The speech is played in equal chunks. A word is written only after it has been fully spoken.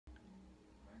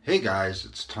Hey guys,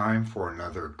 it's time for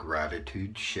another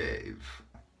gratitude shave.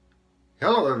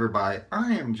 Hello everybody,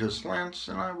 I am just Lance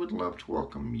and I would love to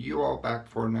welcome you all back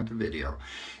for another video.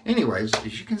 Anyways,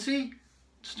 as you can see,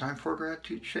 it's time for a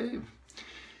gratitude shave.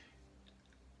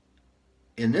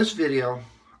 In this video,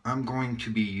 I'm going to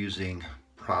be using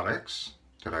products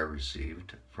that I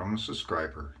received from a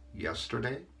subscriber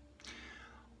yesterday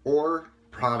or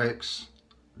products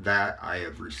that I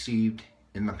have received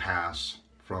in the past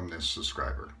from this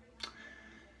subscriber.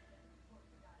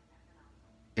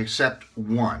 Except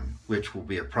one, which will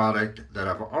be a product that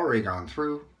I've already gone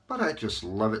through, but I just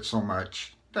love it so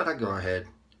much that I go ahead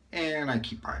and I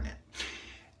keep buying it.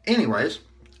 Anyways,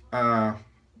 the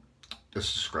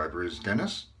subscriber is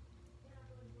Dennis,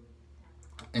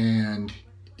 and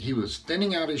he was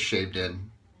thinning out his shaved end,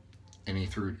 and he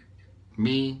threw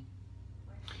me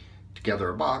together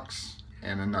a box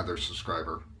and another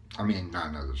subscriber. I mean, not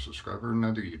another subscriber,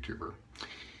 another YouTuber,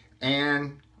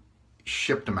 and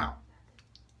shipped them out.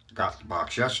 Got the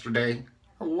box yesterday.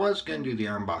 I was going to do the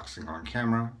unboxing on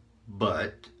camera,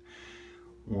 but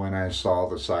when I saw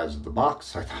the size of the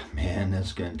box, I thought, man, this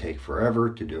is going to take forever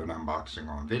to do an unboxing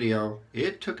on video.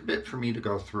 It took a bit for me to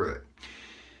go through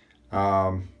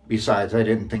it. Besides, I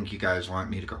didn't think you guys want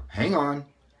me to go, hang on,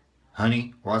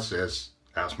 honey, what's this?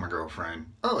 Ask my girlfriend.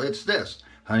 Oh, it's this.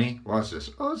 Honey, what's this?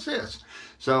 Oh, it's this.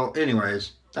 So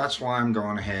anyways, that's why I'm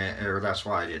going ahead, or that's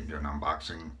why I didn't do an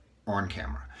unboxing on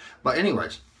camera. But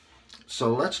anyways,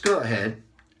 so let's go ahead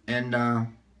and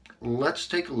let's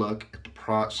take a look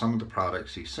at some of the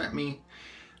products he sent me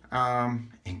and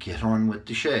get on with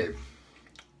the shave.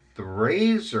 The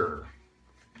razor.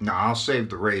 Now, I'll save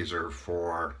the razor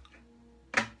for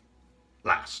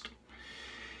last.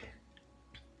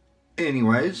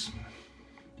 Anyways,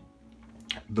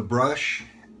 the brush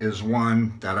is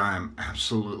one that I'm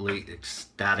absolutely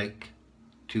ecstatic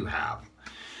to have.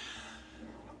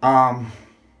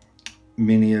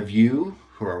 Many of you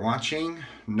who are watching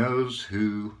knows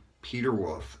who Peter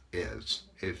Wolf is.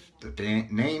 If the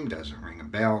name doesn't ring a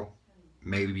bell,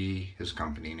 maybe his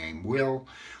company name will,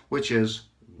 which is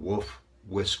Wolf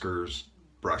Whiskers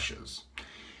Brushes.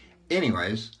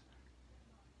 Anyways,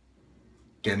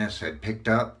 Dennis had picked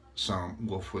up some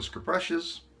Wolf Whisker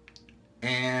brushes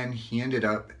and he ended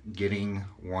up getting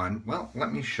one. Well,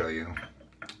 let me show you.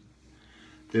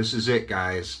 This is it,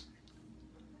 guys.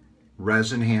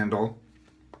 Resin handle.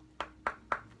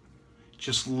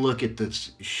 Just look at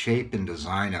this shape and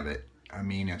design of it. I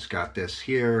mean, it's got this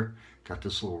here, got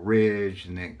this little ridge,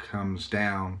 and then it comes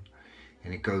down,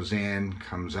 and it goes in,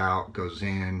 comes out, goes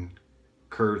in,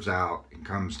 curves out, and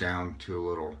comes down to a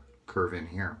little curve in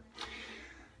here.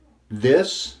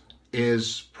 This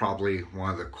is probably one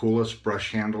of the coolest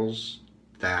brush handles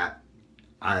that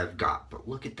I have got. But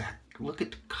look at that. Look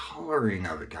at the coloring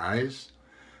of it, guys.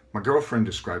 My girlfriend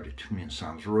described it to me. It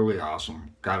sounds really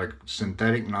awesome. Got a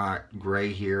synthetic knot,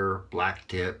 gray here, black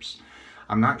tips.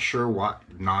 I'm not sure what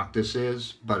knot this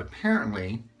is, but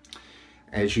apparently,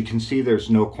 as you can see, there's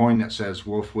no coin that says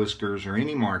Wolf Whiskers or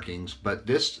any markings, but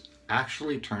this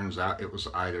actually turns out it was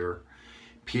either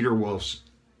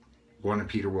one of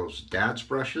Peter Wolf's dad's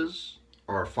brushes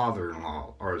or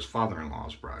father-in-law, or his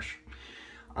father-in-law's brush.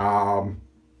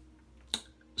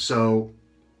 So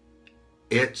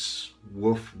it's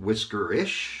Wolf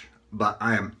Whisker-ish, but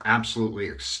I am absolutely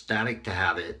ecstatic to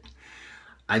have it.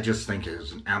 I just think it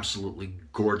is an absolutely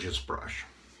gorgeous brush.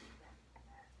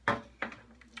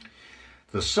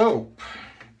 The soap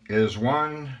is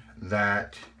one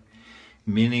that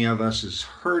many of us has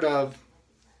heard of,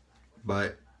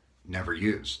 but never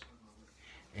used.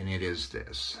 And it is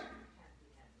this.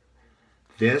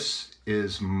 This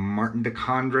is Martin de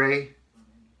Condré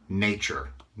Nature.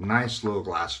 Nice little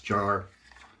glass jar,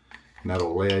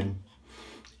 metal lid.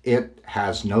 It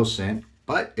has no scent,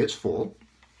 but it's full.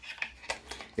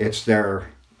 It's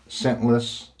their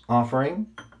scentless offering.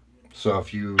 So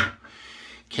if you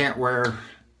can't wear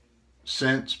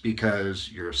scents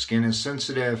because your skin is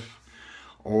sensitive,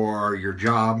 or your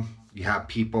job, you have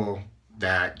people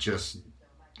that just,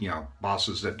 you know,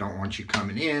 bosses that don't want you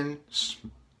coming in,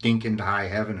 stinking to high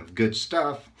heaven of good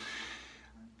stuff,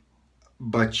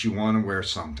 but you want to wear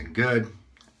something good,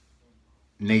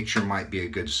 Nature might be a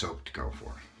good soap to go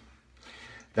for.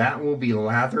 That will be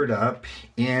lathered up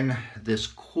in this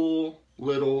cool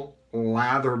little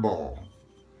lather bowl.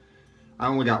 I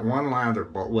only got one lather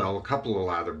bowl, well, a couple of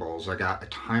lather bowls. I got a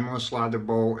timeless lather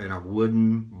bowl and a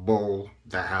wooden bowl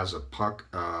that has a puck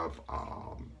of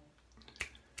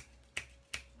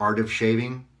Art of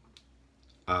Shaving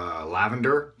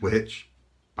lavender, which,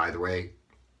 by the way,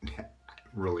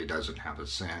 really doesn't have a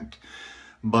scent.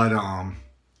 But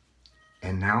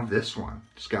And now this one,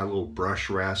 it's got a little brush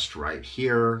rest right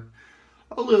here,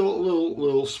 a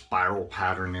little spiral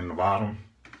pattern in the bottom.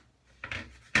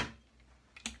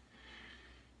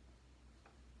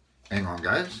 Hang on,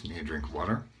 guys, need a drink of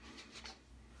water.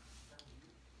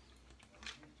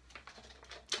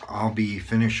 I'll be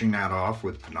finishing that off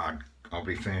with Panaud. I'll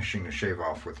be finishing the shave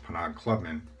off with Panaud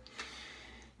Clubman.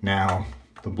 Now,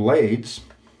 the blades,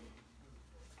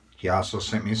 he also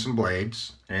sent me some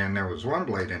blades, and there was one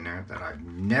blade in there that I've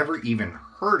never even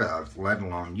heard of, let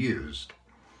alone used.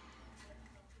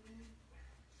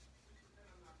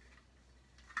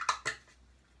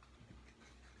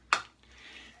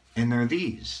 And they're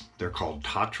these. They're called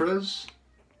Tatras.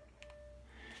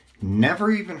 Never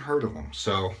even heard of them,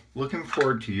 so looking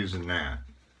forward to using that.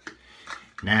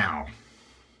 Now,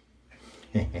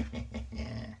 the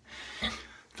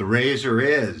razor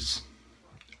is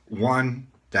one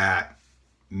that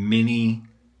many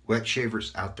wet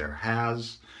shavers out there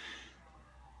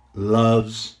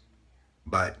loves,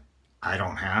 but I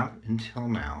don't have until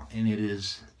now, and it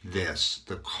is this,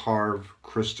 the Carve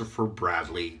Christopher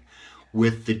Bradley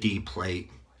with the D plate.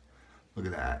 Look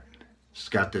at that. It's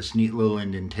got this neat little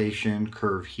indentation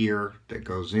curve here that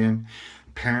goes in.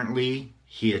 Apparently,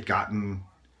 he had gotten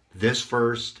this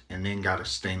first and then got a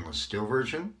stainless steel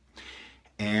version,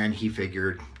 and he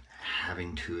figured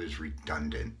having two is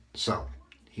redundant. So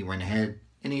he went ahead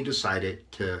and he decided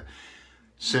to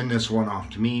send this one off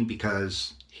to me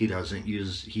because he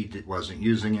wasn't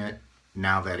using it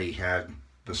now that he had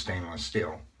the stainless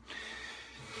steel.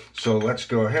 So let's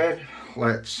go ahead.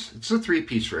 It's a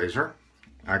 3-piece razor.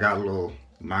 I got a little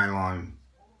nylon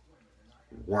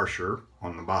washer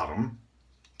on the bottom.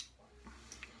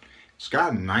 It's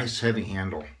got a nice heavy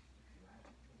handle.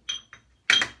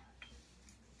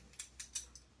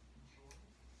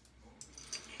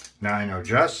 Now I know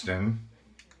Justin,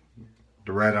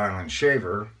 the Red Island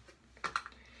shaver,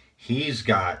 he's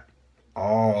got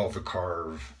all the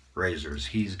Carve razors.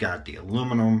 He's got the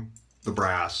aluminum, the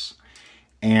brass,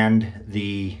 and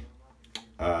the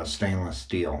stainless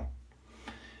steel.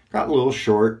 Got little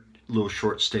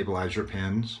short stabilizer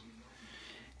pins,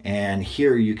 and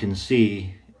here you can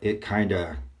see it kind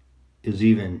of is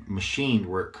even machined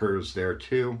where it curves there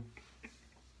too.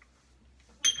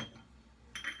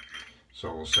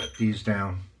 So we'll set these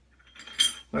down.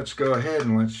 Let's go ahead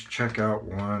and let's check out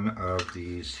one of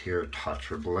these here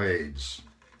Tatra blades.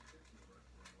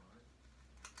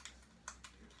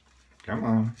 Come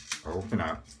on, open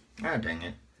up. Ah, dang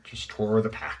it, just tore the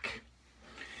pack.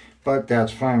 But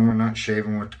that's fine, we're not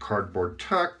shaving with the cardboard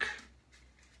tuck.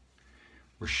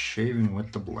 We're shaving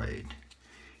with the blade.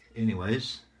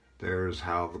 Anyways, there's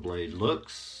how the blade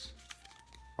looks,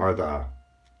 or the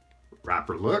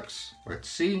wrapper looks. Let's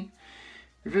see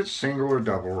if it's single or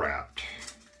double wrapped.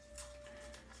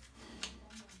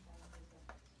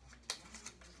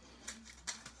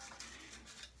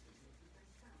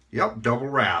 Yep, double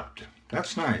wrapped.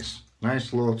 That's nice.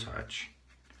 Nice little touch.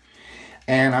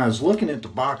 And I was looking at the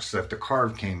box that the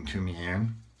Carve came to me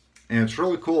in, and it's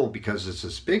really cool because it's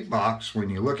this big box. When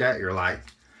you look at it, you're like,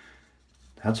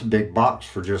 that's a big box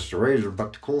for just a razor.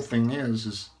 But the cool thing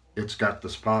is it's got the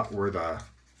spot where the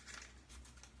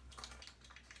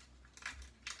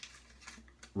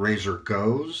razor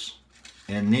goes,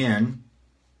 and then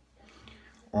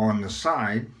on the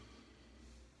side,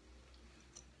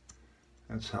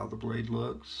 that's how the blade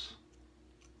looks.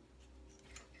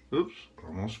 Oops,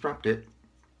 almost dropped it.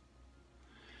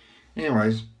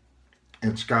 Anyways,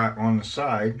 it's got on the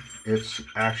side, it's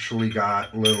actually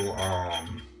got little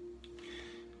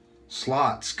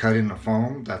slots cut in the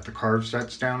foam that the Carve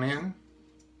sets down in,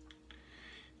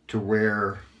 to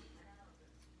where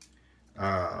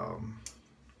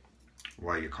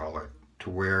what do you call it, to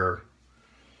where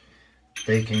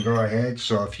they can go ahead.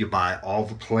 So if you buy all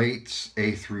the plates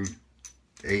A through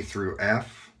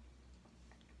F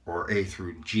or A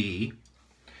through G,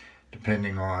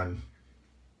 depending on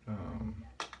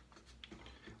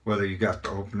whether you got the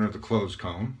open or the closed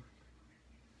cone,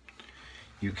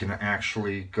 you can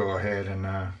actually go ahead and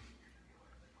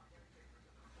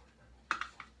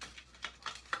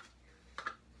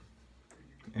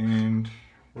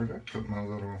where did I put my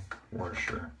little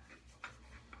washer?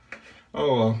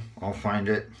 Oh well, I'll find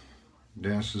it.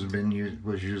 Dennis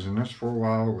was using this for a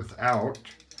while without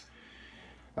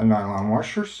a nylon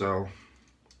washer, so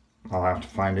I'll have to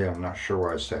find it. I'm not sure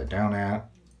where I set it down at.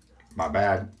 My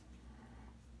bad.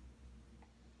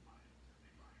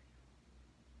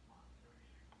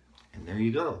 And there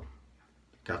you go.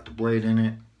 Got the blade in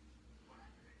it.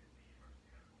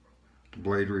 The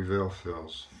blade reveal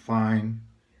feels fine.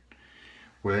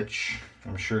 which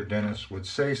I'm sure Dennis would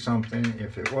say something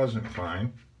if it wasn't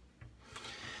fine.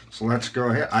 So let's go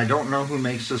ahead. I don't know who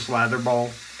makes this lather ball.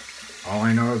 All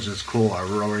I know is it's cool. I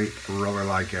really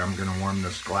like it. I'm going to warm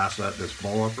this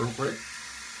bowl up real quick.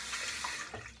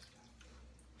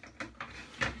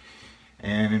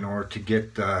 And in order to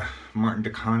get the Martin de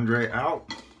Condré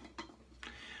out,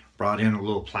 brought in a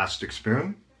little plastic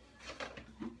spoon,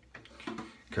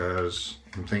 because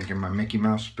I'm thinking my Mickey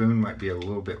Mouse spoon might be a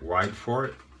little bit wide for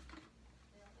it.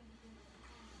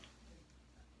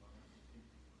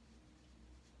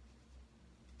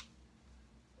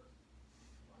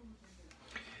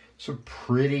 It's a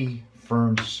pretty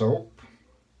firm soap.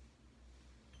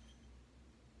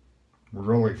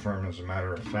 Really firm, as a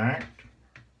matter of fact.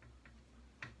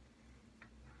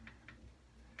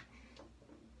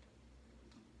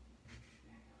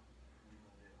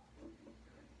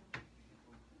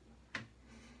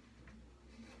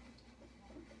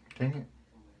 Dang it.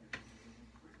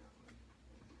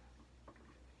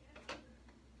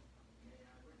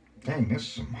 Dang, this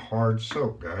is some hard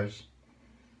soap, guys.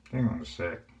 Hang on a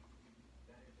sec.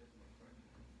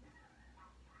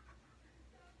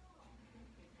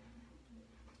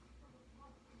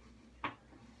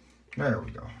 There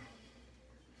we go.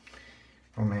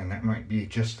 Oh man, that might be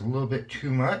just a little bit too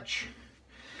much.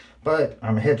 But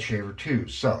I'm a head shaver too,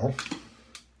 so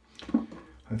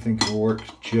I think it'll work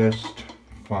just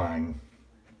fine.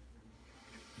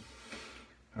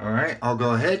 Alright, I'll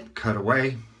go ahead, cut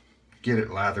away, get it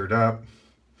lathered up.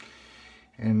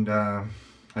 And I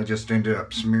just ended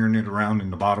up smearing it around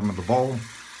in the bottom of the bowl.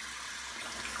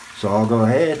 So I'll go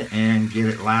ahead and get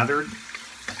it lathered.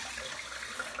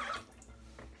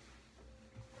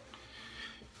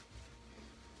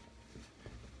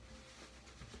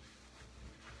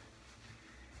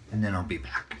 And then I'll be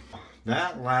back.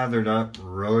 That lathered up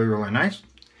really nice.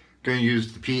 Going to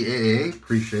use the PAA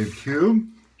pre-shave cube,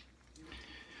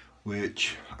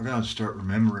 which I gotta start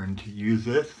remembering to use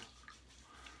this,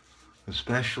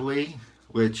 especially,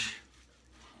 which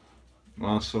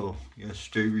also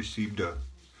yesterday received the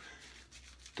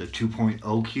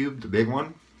 2.0 cube, the big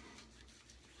one,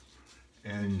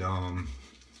 and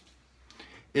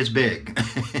it's big.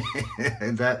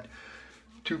 That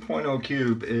 2.0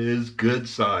 cube is good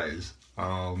size.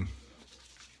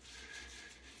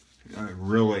 I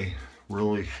really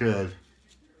should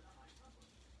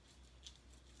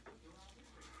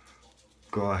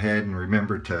go ahead and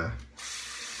remember to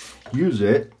use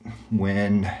it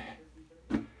when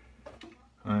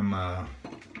I'm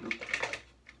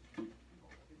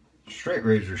straight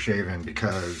razor shaving,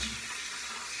 because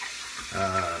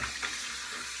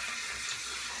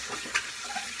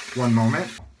one moment.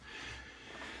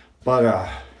 But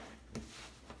I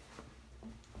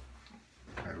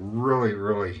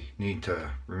really need to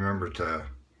remember to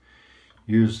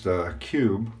use the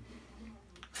cube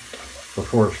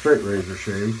before a straight razor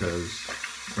shave, because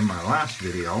in my last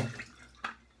video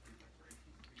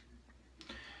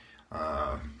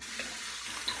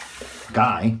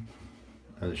Guy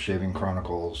of the Shaving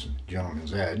Chronicles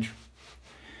Gentleman's Edge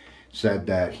said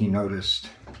that he noticed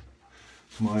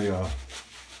my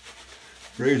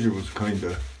razor was kind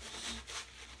of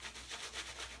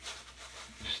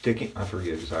sticking. I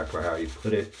forget exactly how he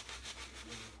put it,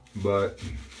 but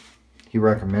he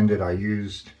recommended I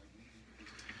used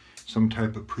some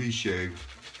type of pre-shave,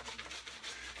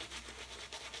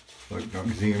 like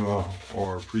Noxzema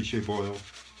or pre-shave oil.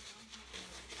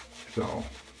 So,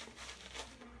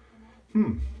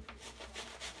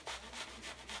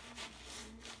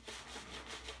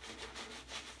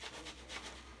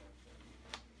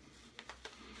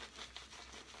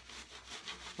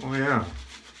 oh yeah.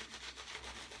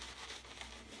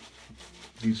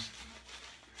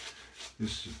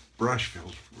 This brush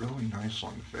feels really nice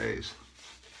on the face.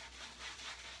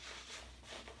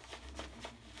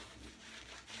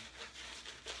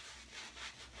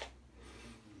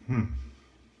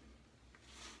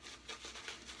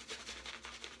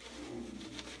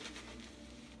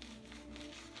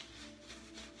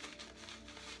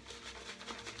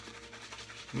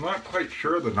 I'm not quite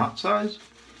sure the knot size.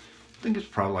 I think it's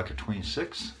probably like a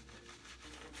 26.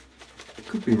 I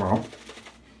could be wrong.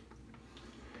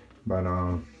 But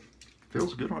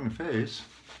feels good on the face.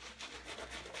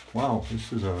 Wow,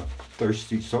 this is a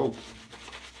thirsty soap.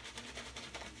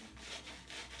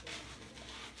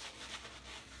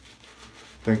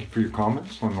 Thank you for your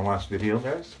comments on the last video,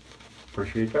 guys.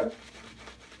 Appreciate that.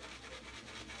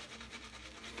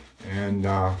 And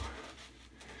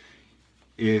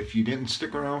if you didn't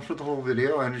stick around for the whole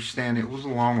video, I understand it was a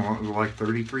long one. It was like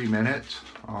 33 minutes.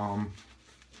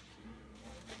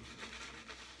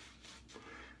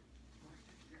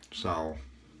 So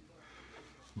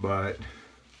but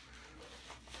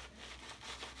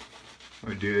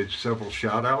I did several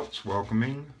shout outs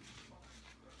welcoming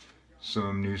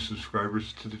some new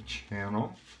subscribers to the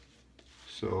channel.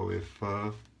 So if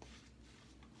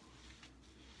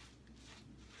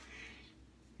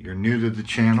you're new to the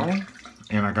channel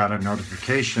and I got a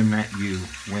notification that you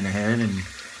went ahead and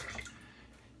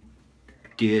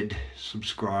did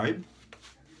subscribe,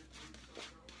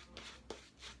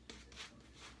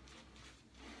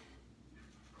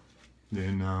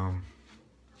 then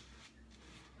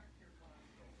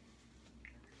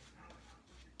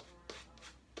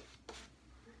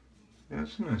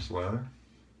that's a nice leather.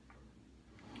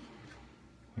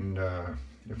 And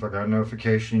if I got a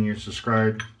notification you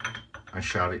subscribed, I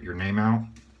shouted your name out.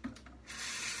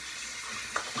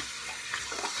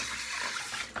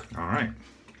 Alright.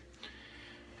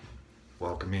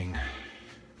 Welcoming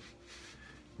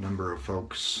number of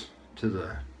folks to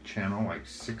the channel, like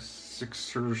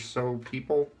six or so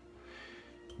people.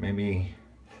 Maybe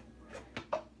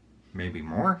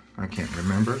more. I can't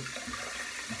remember.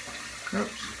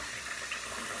 Oops.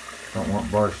 Don't want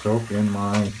bar soap in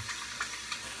my...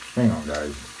 Hang on,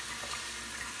 guys.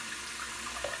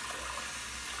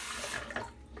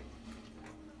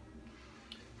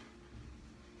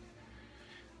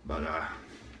 But I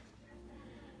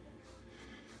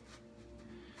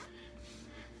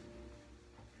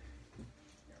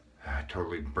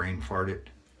totally brain farted.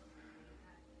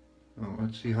 Oh,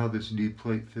 let's see how this deep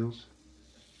plate feels.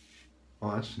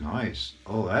 Oh, that's nice.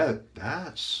 Oh,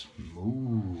 that's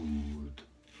smooth.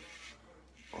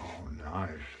 Oh,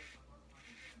 nice.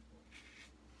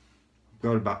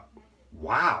 Got about,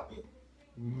 wow.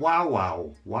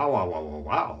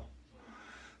 Wow.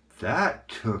 That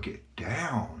took it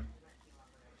down.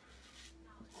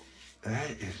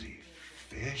 That is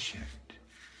efficient.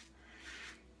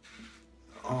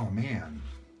 Oh man,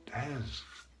 that is,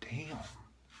 damn.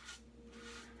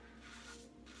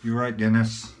 You're right,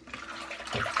 Dennis.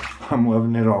 I'm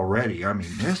loving it already. I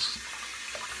mean, this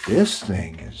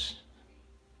thing is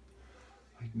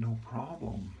like no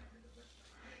problem.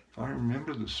 If I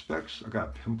remember the specs, I got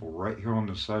a pimple right here on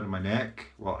the side of my neck.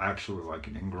 Well, actually like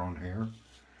an ingrown hair.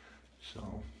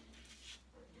 So,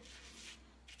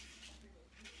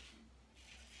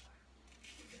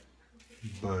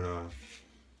 but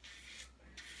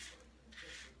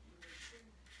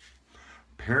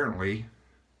apparently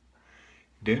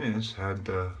Dennis had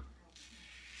the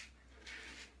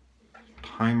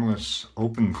Timeless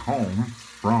Open Comb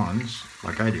bronze,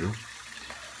 like I do,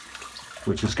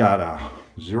 which has got a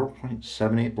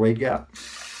 0.78 blade gap,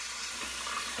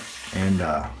 and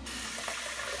I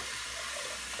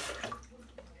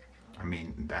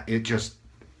mean, that it just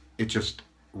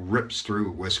rips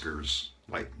through whiskers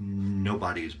like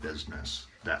nobody's business,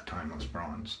 that Timeless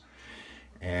bronze.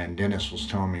 And Dennis was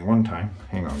telling me one time,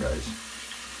 hang on guys,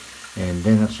 and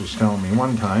Dennis was telling me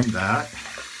one time that,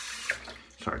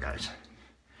 sorry guys,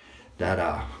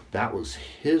 that that was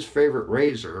his favorite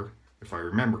razor, if I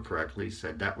remember correctly. He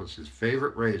said that was his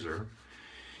favorite razor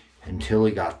until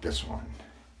he got this one,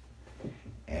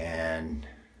 and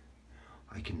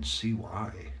I can see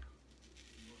why.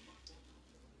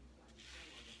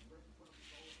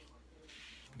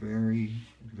 Very,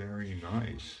 very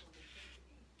nice.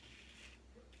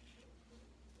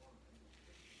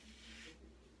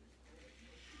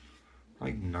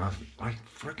 Like nothing, like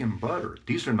freaking butter.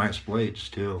 These are nice blades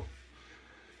too.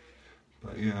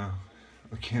 But yeah,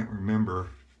 I can't remember.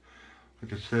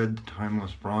 Like I said, the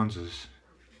Timeless Bronze is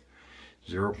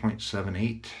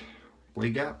 0.78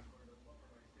 blade gap.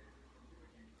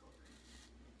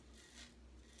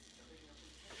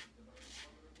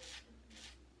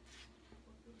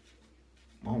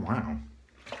 Oh wow.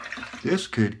 This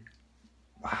could,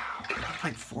 wow,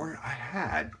 I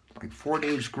had like 4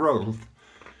 days growth,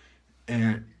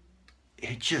 and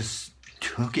it just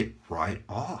took it right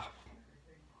off.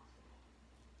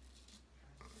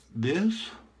 This,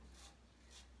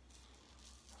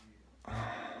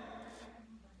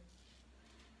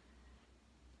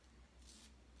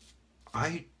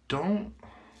 I don't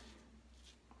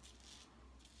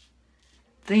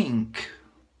think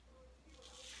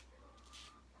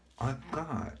I've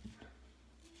got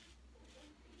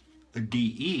a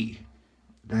DE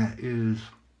that is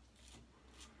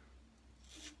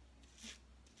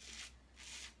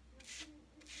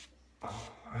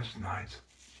that's nice.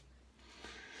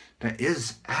 That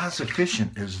is as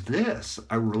efficient as this.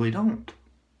 I really don't.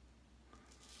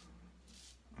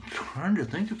 I'm trying to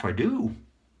think if I do.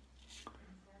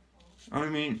 I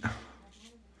mean,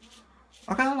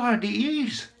 I got a lot of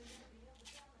DEs.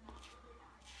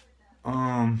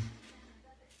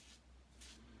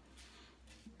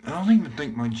 I don't even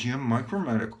think my GM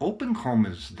Micromatic Open Comb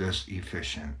is this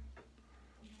efficient.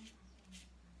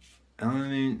 I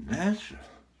mean,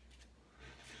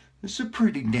 it's a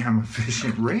pretty damn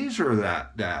efficient razor,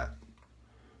 that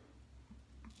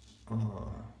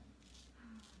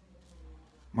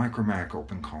Micromatic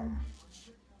Open Comb.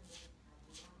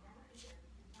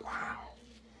 Wow.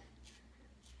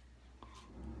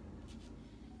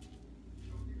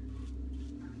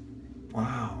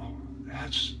 Wow.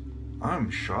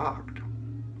 I'm shocked.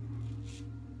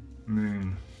 I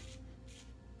mean,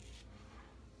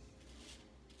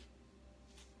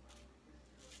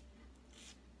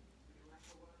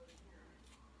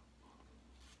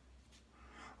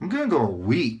 I'm gonna go a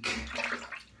week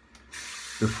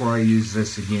before I use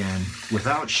this again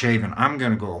without shaving. I'm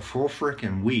gonna go a full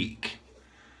freaking week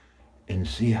and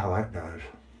see how that does.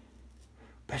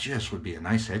 Bet you this would be a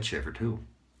nice head shaver too.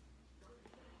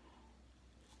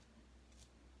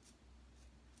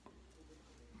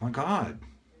 My God.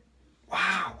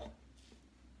 Wow.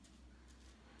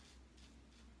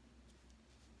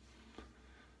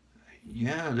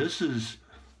 Yeah, this is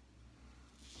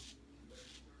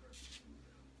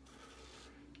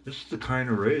the kind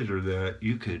of razor that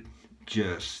you could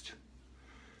just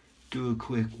do a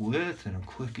quick with and a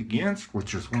quick against,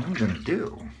 which is what I'm going to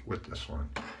do with this one.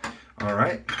 All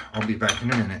right, I'll be back in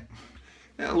a minute.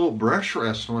 Yeah, a little brush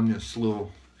rest on this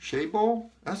little shave bowl.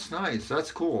 That's nice.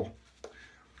 That's cool.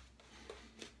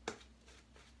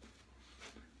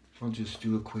 I'll just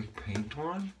do a quick paint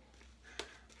on.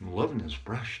 I'm loving this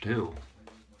brush too.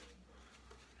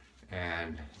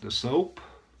 And the soap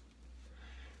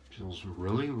feels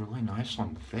really, really nice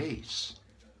on the face.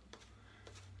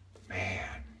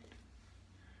 Man.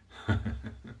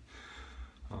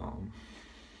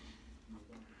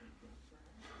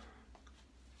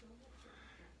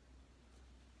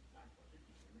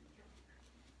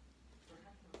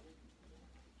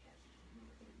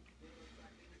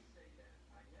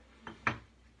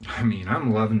 I mean,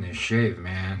 I'm loving this shave,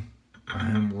 man.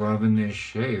 I'm loving this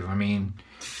shave. I mean,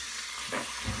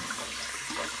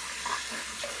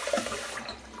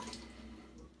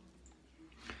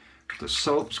 the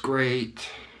soap's great.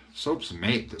 Soap's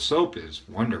mate. The soap is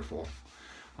wonderful.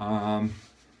 I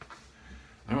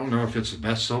don't know if it's the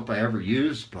best soap I ever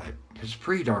used, but it's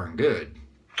pretty darn good.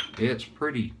 It's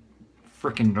pretty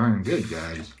freaking darn good,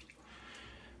 guys.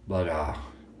 But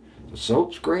the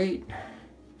soap's great.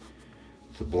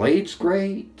 The blade's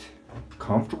great.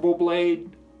 Comfortable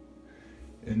blade.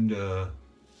 And the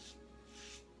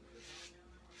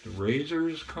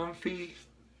razor's comfy.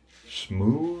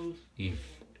 Smooth.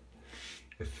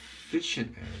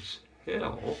 Efficient as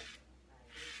hell.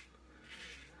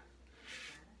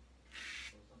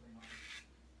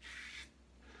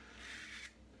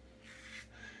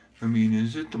 I mean,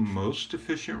 is it the most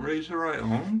efficient razor I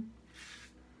own?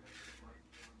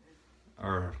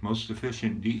 Or most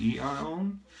efficient DE I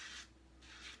own?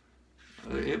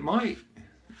 It might.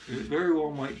 It very well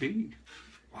might be.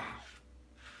 Wow.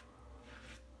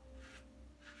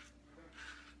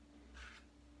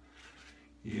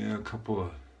 Yeah, a couple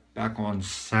of back on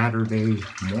Saturday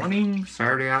morning,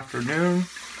 Saturday afternoon.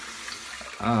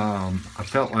 I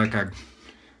felt like I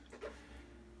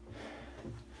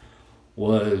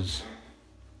was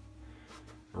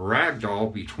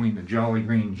ragdoll between the Jolly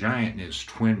Green Giant and his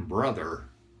twin brother,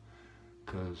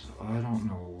 because I don't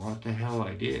know what the hell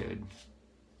I did,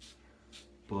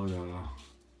 but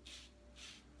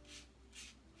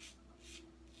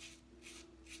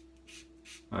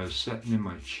I was sitting in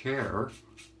my chair,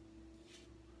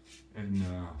 and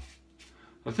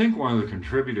I think one of the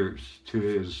contributors to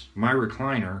his my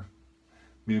recliner,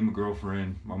 me and my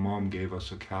girlfriend, my mom gave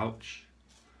us a couch,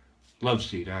 love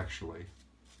seat actually,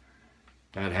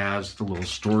 that has the little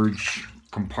storage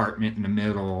compartment in the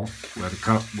middle with a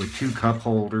cup with two cup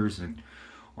holders, and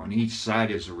on each side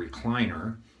is a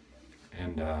recliner.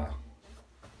 And about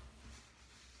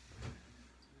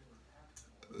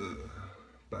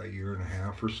a year and a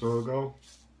half or so ago,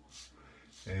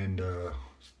 and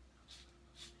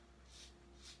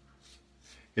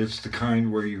it's the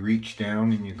kind where you reach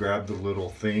down and you grab the little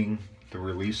thing. The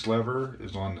release lever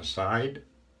is on the side,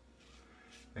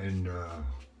 and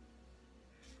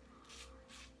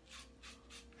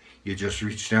you just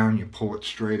reach down, you pull it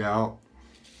straight out,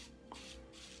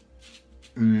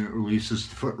 and it releases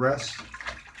the footrest.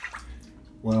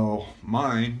 Well,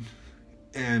 mine,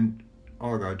 and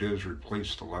all I gotta do is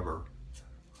replace the lever.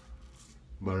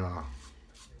 But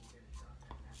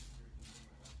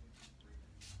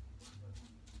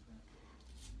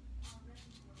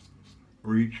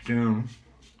reach down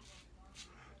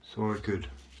so I could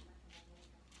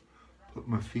put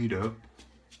my feet up,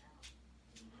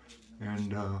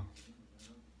 and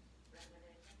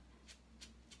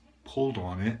pulled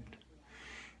on it,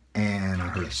 and I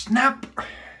heard a snap,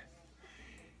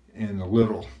 and the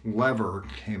little lever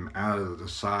came out of the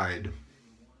side.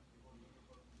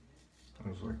 I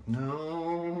was like,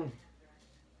 no.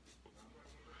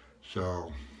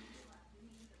 So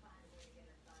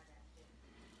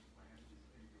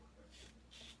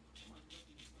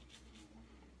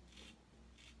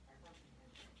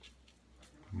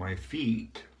my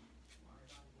feet,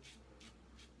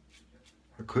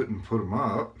 I couldn't put them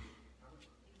up.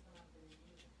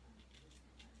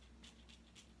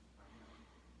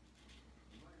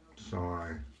 So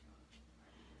I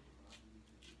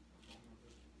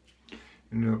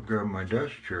ended up grabbing my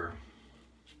desk chair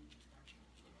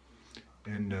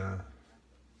and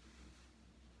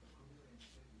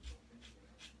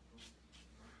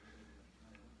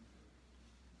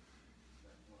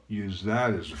use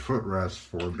that as a footrest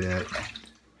for a bit,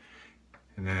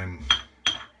 and then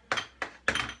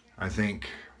I think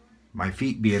my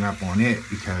feet being up on it,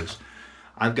 because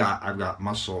I've got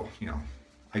muscle, you know,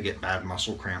 I get bad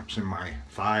muscle cramps in my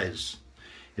thighs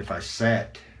if I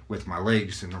sit with my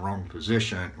legs in the wrong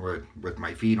position, with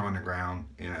my feet on the ground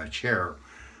in a chair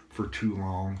for too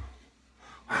long.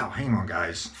 Wow, hang on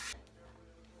guys.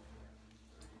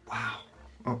 Wow,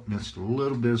 oh, missed a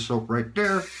little bit of soap right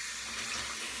there.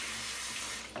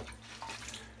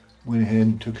 Went ahead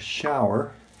and took a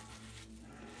shower,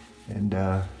 and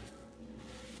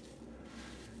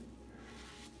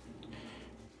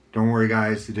don't worry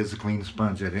guys, it is a clean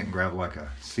sponge. I didn't grab like a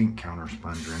sink counter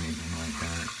sponge or anything like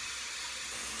that.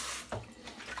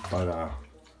 But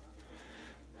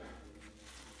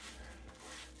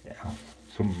yeah,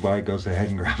 somebody goes ahead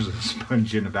and grabs a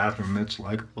sponge in the bathroom, it's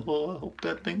like, oh, I hope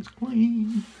that thing's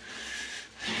clean.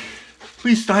 At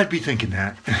least I'd be thinking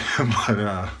that.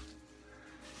 But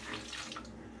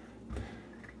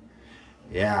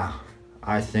yeah,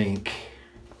 I think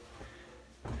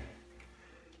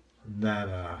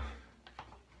that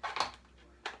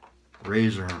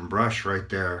razor and brush right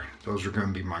there, those are going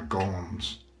to be my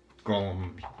golems.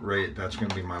 Right, that's going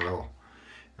to be my little,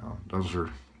 you know, those are,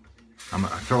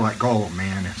 I feel like Gollum,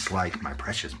 man. It's like my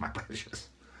precious, my precious.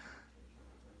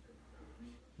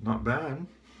 Not bad.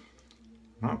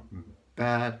 Not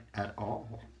bad at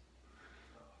all.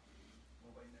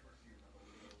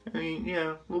 I mean,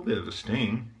 yeah, a little bit of a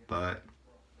sting, but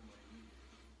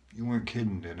you weren't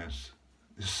kidding, Dennis.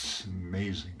 This is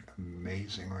amazing,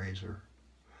 amazing razor.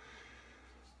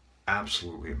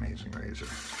 Absolutely amazing razor.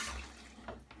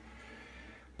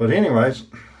 But anyways,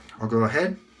 I'll go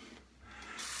ahead,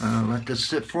 let this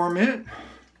sit for a minute,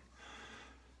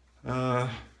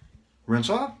 rinse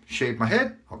off, shave my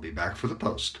head. I'll be back for the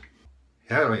post.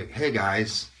 Hey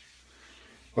guys.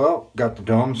 Well, got the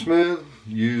dome smooth,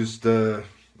 used the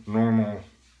normal,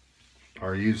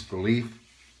 or used the leaf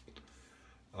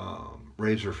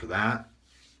razor for that.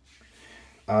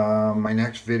 My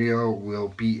next video will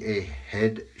be a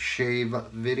head shave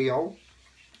video,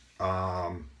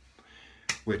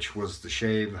 which was the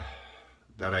shave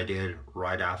that I did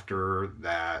right after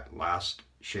that last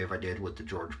shave I did with the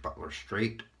George Butler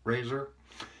straight razor.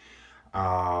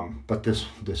 But this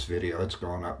video, it's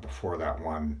going up before that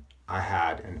one. I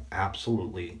had an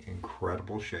absolutely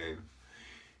incredible shave,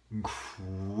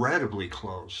 incredibly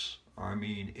close. I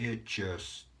mean, it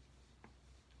just,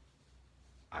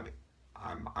 I mean,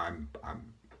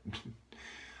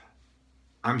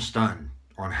 I'm stunned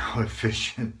on how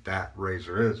efficient that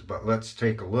razor is. But let's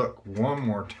take a look one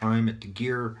more time at the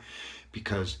gear,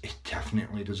 because it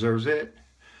definitely deserves it.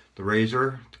 The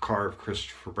razor, the carved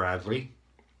Christopher Bradley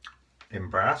in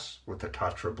brass with a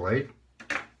Tatra blade.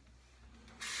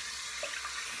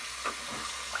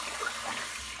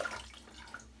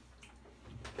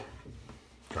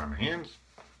 Dry my hands.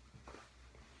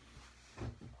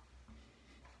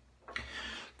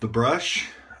 The brush,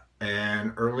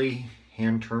 an early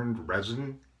hand-turned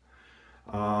resin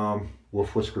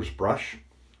Wolf Whiskers brush.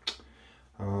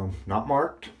 Not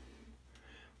marked,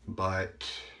 but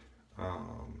at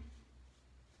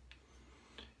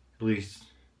least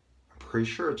I'm pretty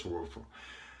sure it's a Wolf.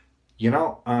 You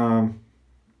know,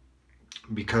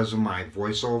 because of my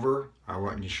voiceover, I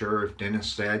wasn't sure if Dennis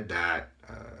said that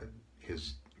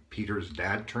Peter's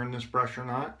dad turned this brush or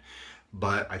not.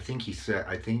 But I think he said,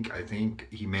 I think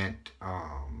he meant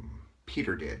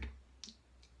Peter did.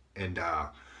 And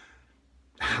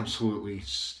absolutely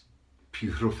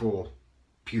beautiful,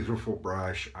 beautiful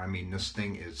brush. I mean, this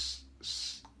thing is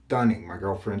stunning. My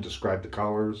girlfriend described the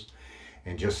colors,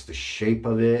 and just the shape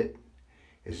of it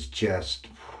is just,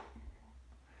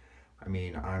 I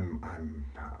mean, I'm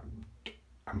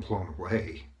blown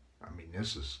away. I mean,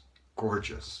 this is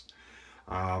gorgeous.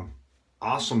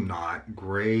 Awesome knot,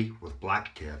 gray with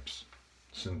black tips,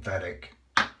 synthetic.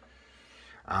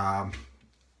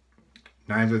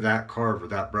 Neither that carve or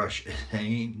that brush, it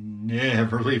ain't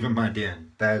never leaving my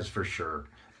den. That is for sure.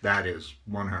 That is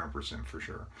 100% for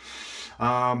sure.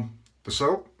 The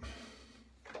soap,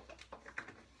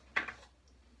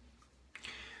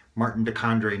 Martin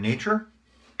Dicondre Nature,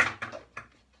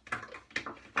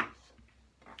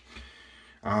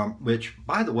 which,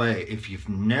 by the way, if you've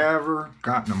never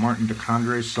gotten a Martin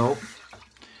Dicondre soap,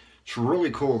 it's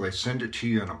really cool. They send it to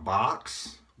you in a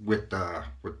box with the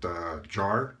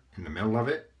jar in the middle of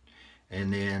it,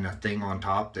 and then a thing on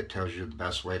top that tells you the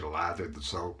best way to lather the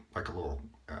soap, like a little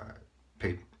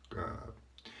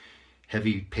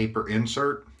heavy paper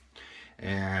insert,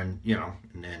 and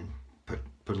and then put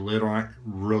a lid on it.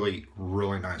 Really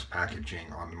nice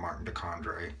packaging on the Martin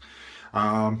Dicondre.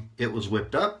 It was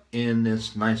whipped up in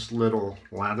this nice little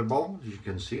lather bowl. As you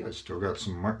can see, I still got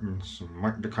some Martin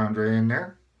Dicondre in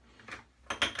there.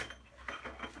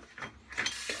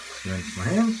 Rinse my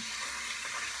hands.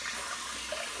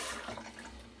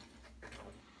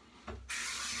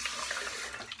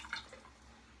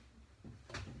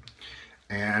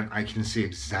 And I can see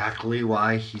exactly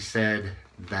why he said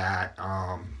that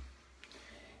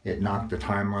it knocked the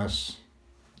Timeless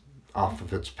off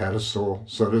of its pedestal,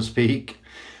 so to speak,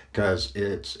 because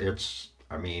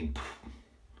I mean,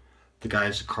 the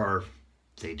guys at Carve,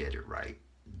 they did it right.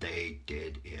 They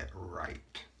did it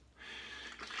right.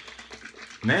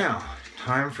 Now,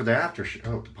 time for the aftershave.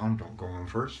 Oh, the palm don't go on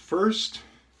first.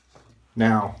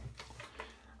 Now,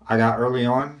 I got early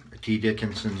on a T.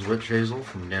 Dickinson's Witch Hazel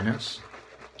from Dennis,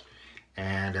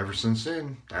 and ever since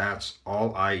then, that's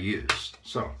all I use.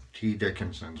 So, T.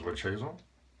 Dickinson's Witch Hazel.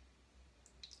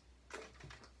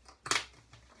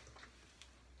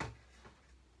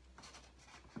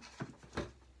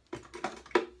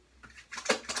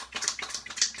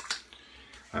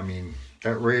 I mean,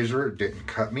 that razor didn't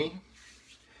cut me,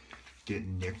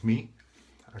 didn't nick me.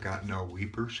 I got no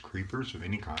weepers, creepers of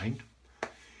any kind.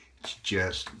 It's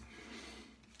just,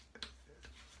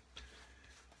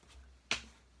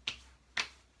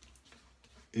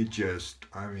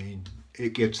 I mean,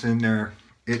 it gets in there,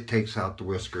 it takes out the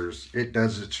whiskers, it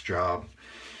does its job.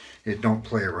 It don't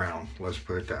play around, let's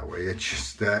put it that way. It's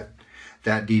just that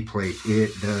D-plate,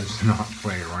 it does not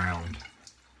play around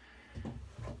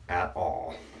at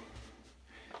all.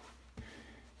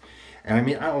 And I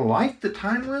mean, I like the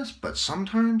Timeless, but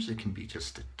sometimes it can be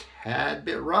just a tad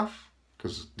bit rough,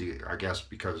 because I guess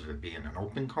because of it being an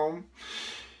open comb,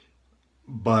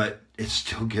 but it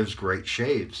still gives great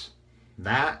shaves.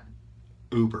 That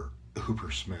uber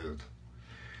smooth.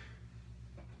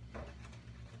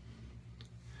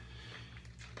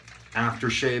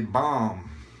 Aftershave Balm.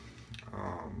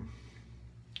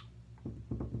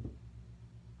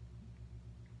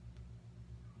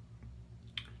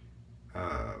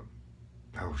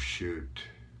 Oh shoot.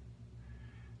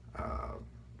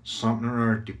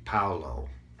 Sumner Di Paolo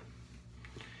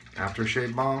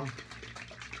Aftershave Balm.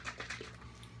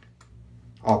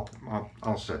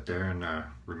 I'll sit there and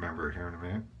remember it here in a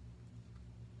minute.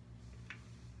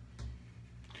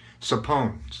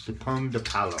 Sapone Di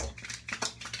Paolo.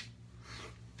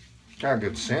 Got a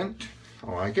good scent.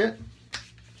 I like it.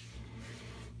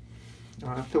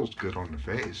 Oh, that feels good on the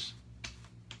face.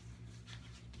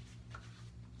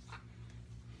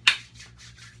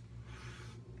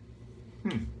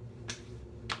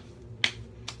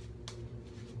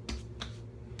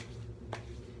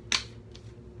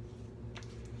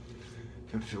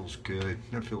 That feels good.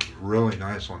 That feels really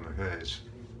nice on the face.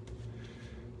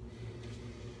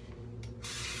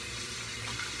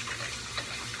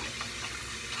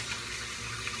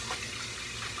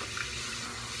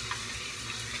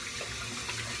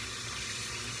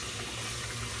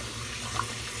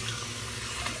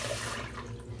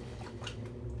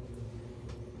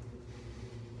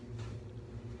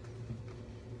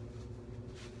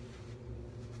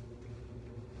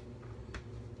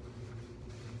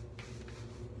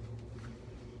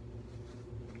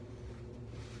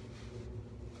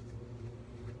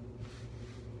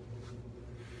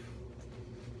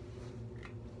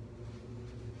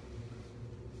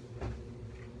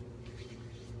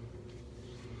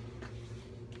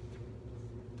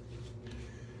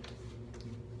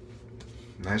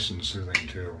 Nice and soothing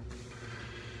too.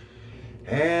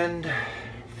 And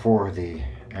for the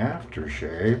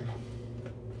aftershave,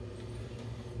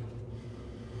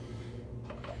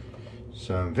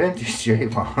 some vintage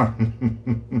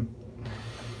Avon.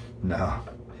 No,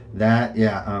 that,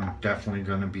 yeah, I'm definitely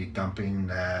going to be dumping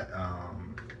that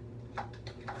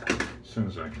as soon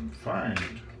as I can find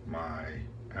my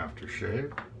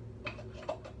aftershave.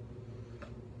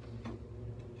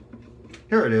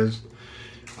 Here it is.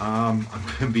 I'm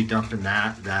going to be dumping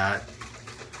that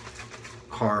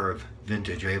car of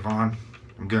vintage Avon.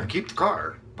 I'm going to keep the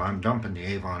car, but I'm dumping the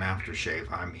Avon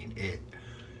aftershave. I mean,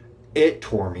 it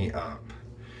tore me up.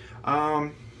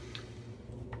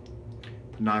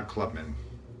 Not Clubman.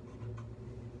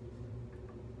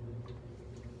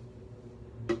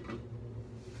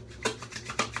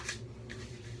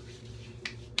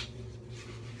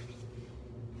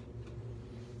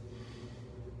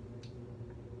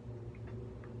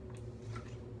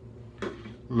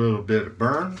 A little bit of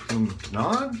burn from the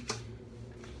Panaud.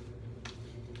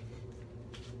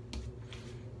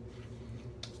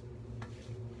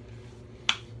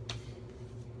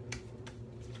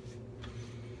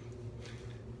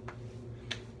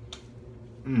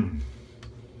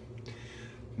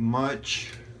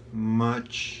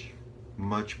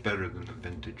 Much better than the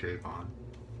vintage Avon.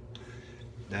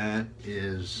 That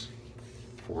is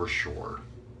for sure.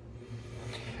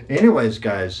 Anyways,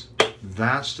 guys,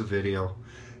 that's the video.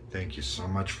 Thank you so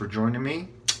much for joining me.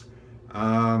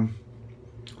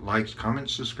 Likes,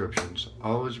 comments, subscriptions,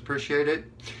 always appreciate it.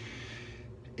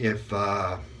 If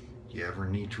you ever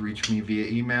need to reach me via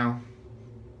email,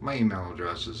 my email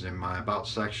address is in my About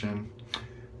section.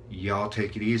 Y'all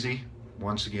take it easy.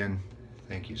 Once again,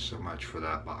 thank you so much for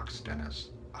that box, Dennis.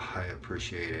 I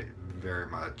appreciate it very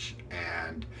much,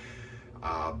 and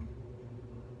I'm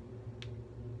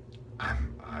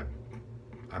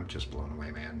just blown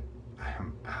away, man. I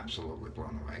am absolutely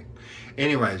blown away.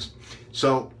 Anyways,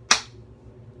 so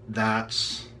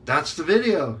that's the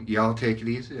video. Y'all take it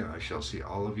easy. I shall see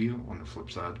all of you on the flip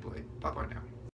side of the blade. Bye bye now.